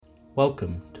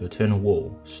Welcome to Eternal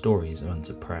Wall, Stories of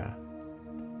Answered Prayer.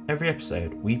 Every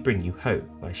episode we bring you hope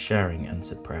by sharing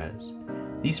answered prayers.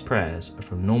 These prayers are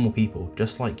from normal people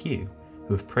just like you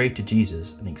who have prayed to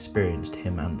Jesus and experienced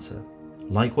Him answer.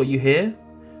 Like what you hear?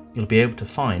 You'll be able to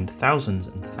find thousands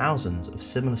and thousands of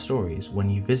similar stories when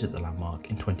you visit the landmark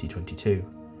in 2022,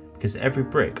 because every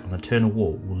brick on Eternal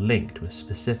Wall will link to a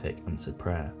specific answered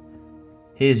prayer.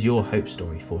 Here's your hope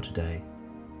story for today.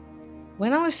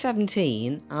 When I was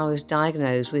 17, I was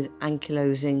diagnosed with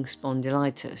ankylosing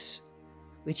spondylitis,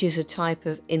 which is a type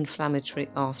of inflammatory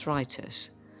arthritis,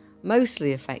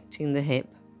 mostly affecting the hip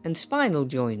and spinal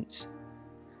joints,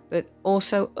 but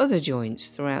also other joints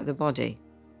throughout the body.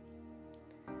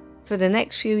 For the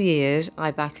next few years, I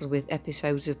battled with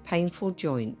episodes of painful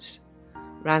joints,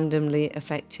 randomly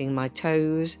affecting my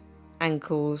toes,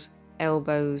 ankles,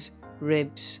 elbows,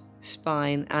 ribs,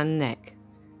 spine and neck,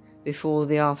 before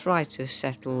the arthritis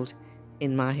settled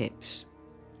in my hips.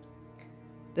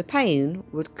 The pain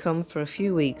would come for a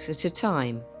few weeks at a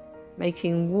time,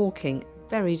 making walking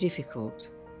very difficult.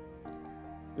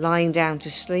 Lying down to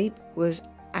sleep was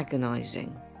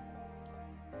agonizing.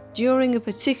 During a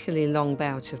particularly long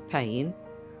bout of pain,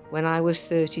 when I was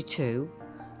 32,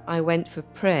 I went for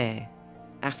prayer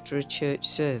after a church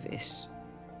service.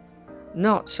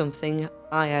 Not something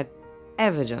I had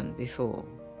ever done before.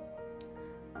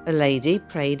 A lady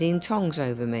prayed in tongues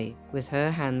over me with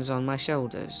her hands on my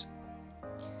shoulders.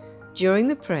 During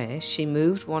the prayer, she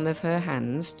moved one of her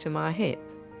hands to my hip,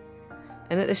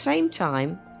 and at the same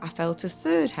time, I felt a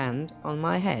third hand on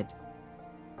my head.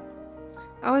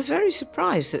 I was very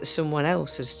surprised that someone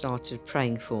else had started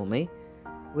praying for me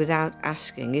without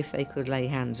asking if they could lay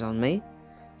hands on me,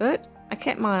 but I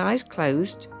kept my eyes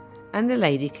closed and the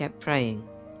lady kept praying.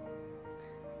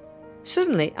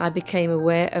 Suddenly, I became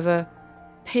aware of a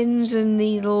pins and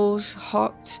needles,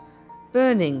 hot,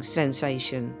 burning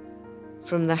sensation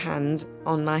from the hand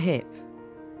on my hip.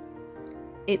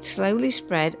 It slowly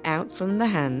spread out from the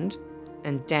hand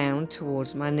and down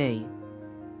towards my knee.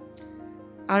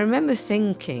 I remember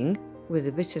thinking, with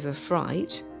a bit of a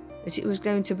fright, that it was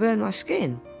going to burn my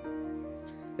skin.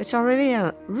 But I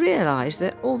really realised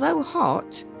that although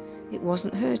hot, it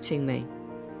wasn't hurting me.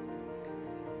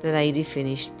 The lady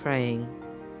finished praying.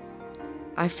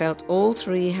 I felt all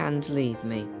three hands leave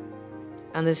me,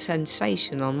 and the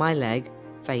sensation on my leg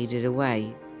faded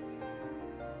away.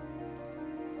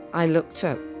 I looked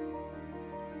up.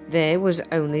 There was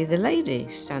only the lady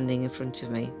standing in front of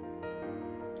me.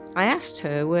 I asked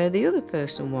her where the other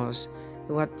person was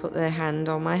who had put their hand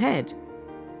on my head.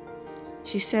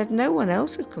 She said no one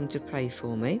else had come to pray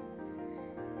for me.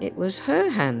 It was her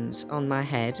hands on my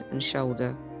head and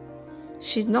shoulder.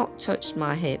 She'd not touched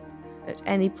my hip at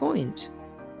any point.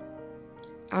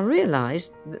 I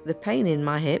realised that the pain in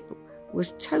my hip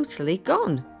was totally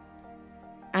gone,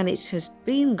 and it has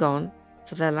been gone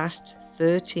for the last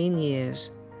 13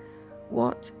 years.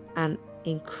 What an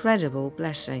incredible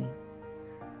blessing.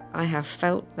 I have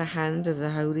felt the hand of the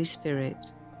Holy Spirit.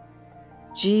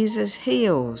 Jesus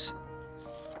heals.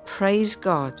 Praise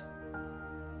God.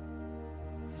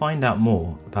 Find out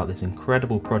more about this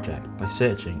incredible project by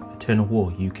searching Eternal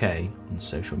Wall UK on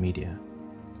social media.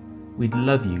 We'd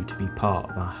love you to be part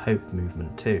of our hope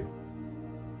movement too.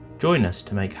 Join us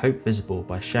to make hope visible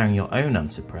by sharing your own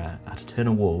answered prayer at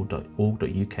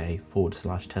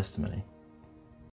eternalwall.org.uk/testimony.